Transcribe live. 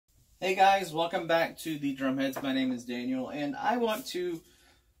Hey guys, welcome back to the Drumheads. My name is Daniel, and I want to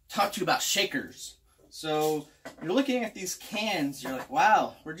talk to you about shakers. So, you're looking at these cans, you're like,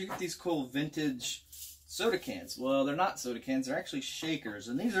 wow, where'd you get these cool vintage soda cans? Well, they're not soda cans, they're actually shakers,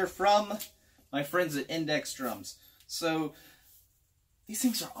 and these are from my friends at Index Drums. So, these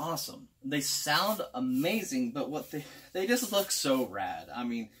things are awesome. They sound amazing, but they just look so rad. I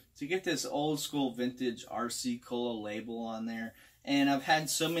mean, to get this old school vintage RC Cola label on there, and I've had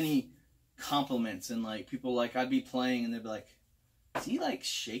so many compliments, and like people like I'd be playing and they'd be like, is he like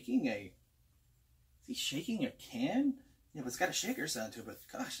shaking a can? Yeah, but it's got a shaker sound to it, but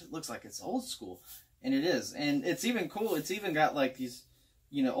gosh, it looks like it's old school. And it is. And it's even cool. It's even got like these,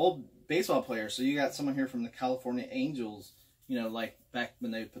 old baseball players. So you got someone here from the California Angels, like back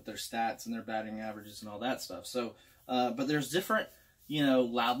when they put their stats and their batting averages and all that stuff. So, but there's different,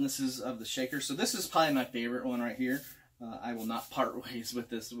 loudnesses of the shaker. So this is probably my favorite one right here. I will not part ways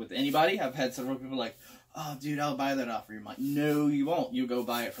with this with anybody. I've had several people like, oh, dude, I'll buy that off you. I'm like, no, you won't. You go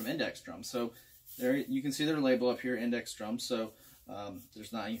buy it from Index Drums. So there, you can see their label up here, Index Drums. So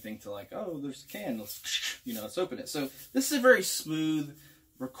there's not anything to like, oh, there's a can. Let's open it. So this is a very smooth,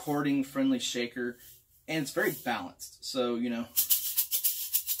 recording-friendly shaker, and it's very balanced. So,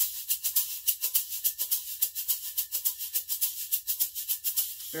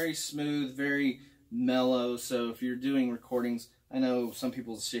 very smooth, very mellow. So if you're doing recordings, I know some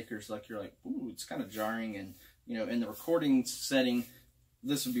people's shakers, like you're like, ooh, it's kind of jarring, and in the recording setting,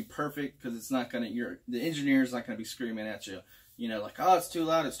 this would be perfect because it's not gonna, the engineer's not gonna be screaming at you, like, oh, it's too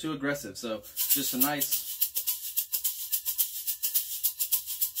loud, it's too aggressive. So just a nice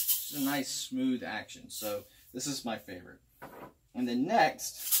smooth action. So this is my favorite. And then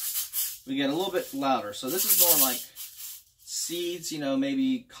next we get a little bit louder. So this is more like seeds,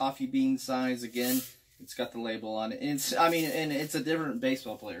 maybe coffee bean size. Again, it's got the label on it. And it's a different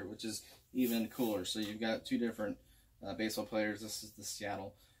baseball player, which is even cooler. So you've got two different baseball players. This is the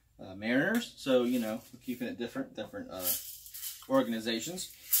Seattle Mariners. So, we're keeping it different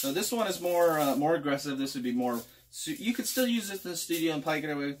organizations. So this one is more aggressive. This would be more, you could still use this in the studio and probably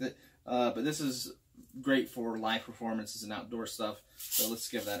get away with it. But this is great for live performances and outdoor stuff. So let's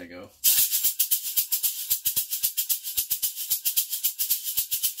give that a go.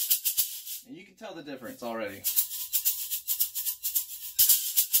 And you can tell the difference already.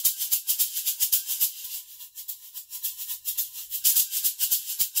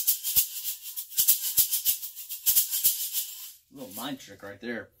 A little mind trick right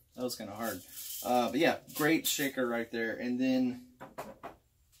there. That was kind of hard. But yeah, great shaker right there. And then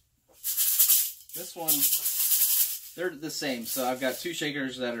this one, they're the same. So I've got two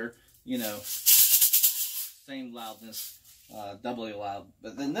shakers that are, same loudness. Doubly loud.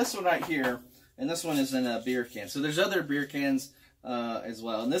 But then this one right here, and this one is in a beer can. So there's other beer cans as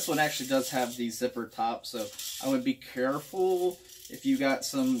well. And this one actually does have the zipper top. So I would be careful if you got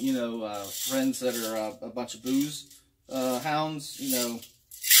some, friends that are a bunch of booze hounds.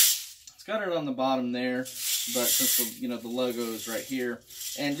 It's got it on the bottom there, but since the logo is right here,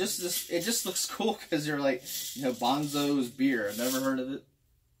 and it just looks cool because you're like, Bonzo's beer. I've never heard of it.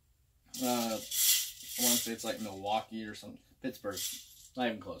 I want to say it's like Milwaukee or something. Pittsburgh. Not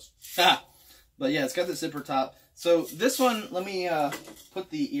even close. But yeah, it's got the zipper top. So this one, let me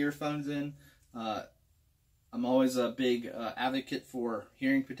put the earphones in. I'm always a big advocate for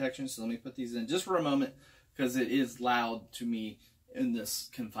hearing protection, so let me put these in just for a moment because it is loud to me in this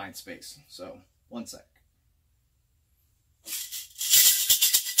confined space. So, one sec.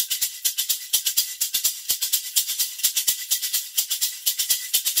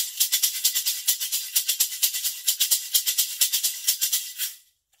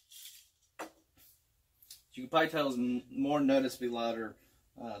 You can probably tell it was more noticeably louder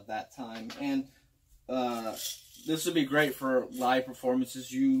that time. And this would be great for live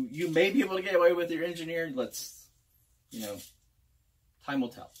performances. You may be able to get away with your engineer. Time will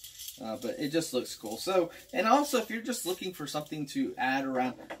tell. But it just looks cool. So, and also if you're just looking for something to add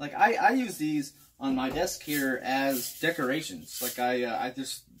around, like I use these on my desk here as decorations. Like I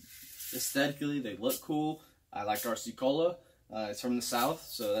just, aesthetically, they look cool. I like RC Cola. It's from the South,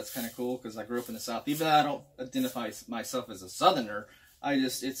 so that's kind of cool because I grew up in the South. Even though I don't identify myself as a Southerner,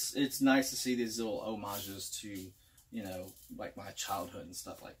 it's nice to see these little homages to, like my childhood and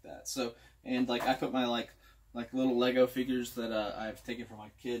stuff like that. So, and like I put my like little Lego figures that I've taken from my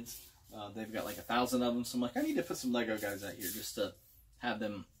kids. They've got like 1,000 of them, so I'm like, I need to put some Lego guys out here just to have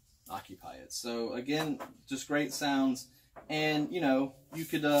them occupy it. So again, just great sounds, and you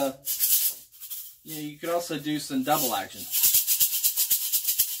could you could also do some double action.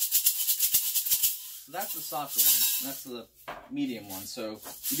 So that's the softer one. That's the medium one. So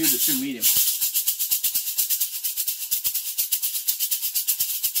we do the two medium.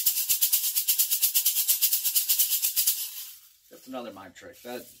 That's another mic trick.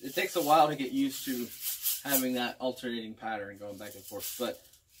 That it takes a while to get used to having that alternating pattern going back and forth, but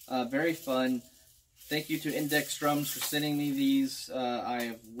very fun. Thank you to Index Drums for sending me these. I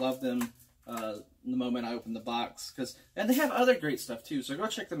have loved them the moment I opened the box, and they have other great stuff too. So go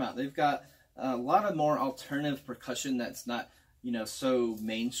check them out. They've got a lot of more alternative percussion that's not, you know, so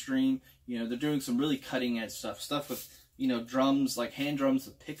mainstream. You know, they're doing some really cutting edge stuff with, you know, drums, like hand drums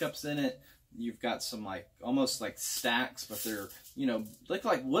with pickups in it. You've got some like almost like stacks, but they're, you know, look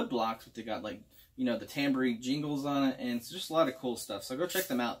like wood blocks, but they got like, you know, the tambourine jingles on it, and it's just a lot of cool stuff. So go check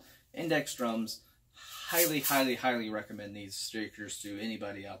them out. Index Drums. Highly, highly, highly recommend these speakers to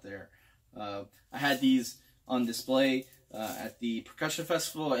anybody out there. I had these on display at the Percussion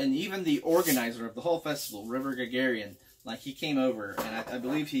Festival, and even the organizer of the whole festival, River Gagarian, like he came over, and I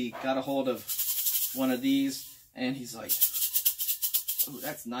believe he got a hold of one of these, and he's like, "Oh,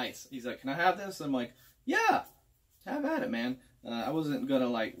 that's nice." He's like, "Can I have this?" I'm like, "Yeah, have at it, man." I wasn't gonna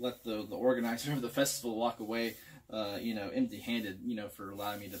like let the organizer of the festival walk away, you know, empty-handed, you know, for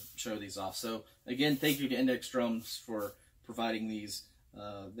allowing me to show these off. So again, thank you to Index Drums for providing these.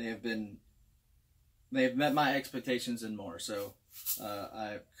 They have met my expectations and more. So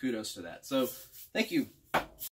kudos to that. So thank you.